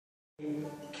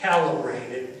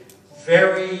Calibrated,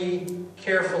 very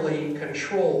carefully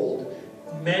controlled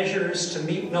measures to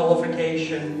meet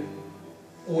nullification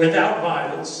without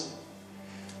violence.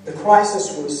 The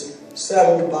crisis was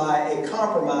settled by a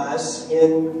compromise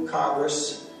in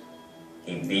Congress.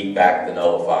 He beat back the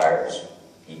nullifiers.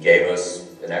 He gave us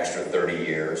an extra 30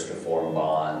 years to form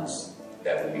bonds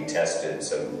that would be tested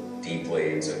so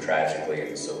deeply and so tragically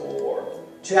in the Civil War.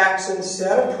 Jackson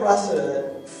set a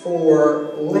precedent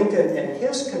for Lincoln and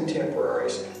his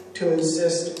contemporaries to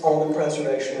insist on the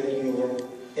preservation of the Union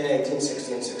in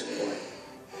 1860 and 61.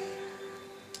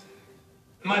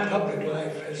 My public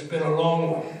life has been a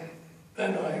long one,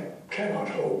 and I cannot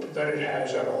hope that it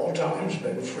has at all times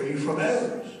been free from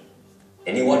errors.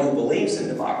 Anyone who believes in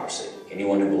democracy,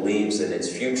 anyone who believes in its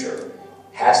future,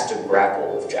 has to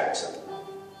grapple with Jackson.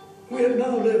 We have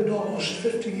now lived almost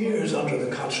 50 years under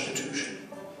the Constitution,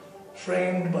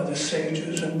 framed by the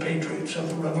sages and patriots of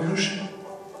the Revolution.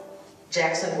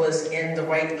 Jackson was in the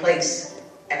right place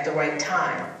at the right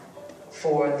time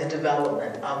for the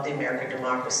development of the American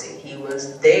democracy. He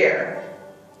was there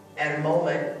at a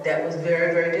moment that was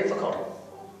very, very difficult.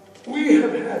 We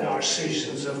have had our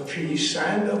seasons of peace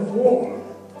and of war,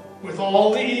 with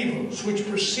all the evils which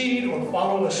precede or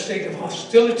follow a state of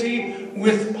hostility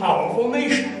with powerful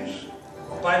nations.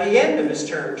 By the end of his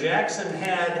term, Jackson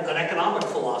had an economic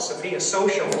philosophy, a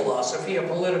social philosophy, a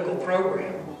political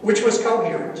program, which was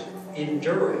coherent,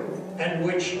 enduring, and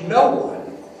which no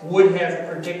one would have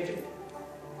predicted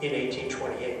in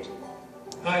 1828.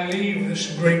 I leave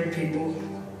this great people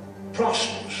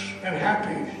prosperous and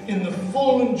happy in the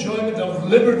full enjoyment of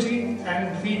liberty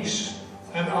and peace,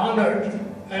 and honored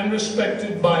and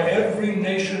respected by every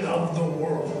nation of the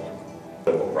world.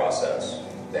 Political process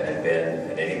than had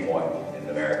been at any point in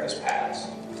America's past.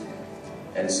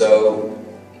 And so,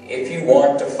 if you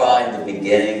want to find the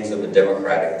beginnings of a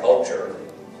democratic culture,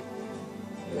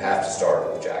 you have to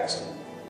start with Jackson.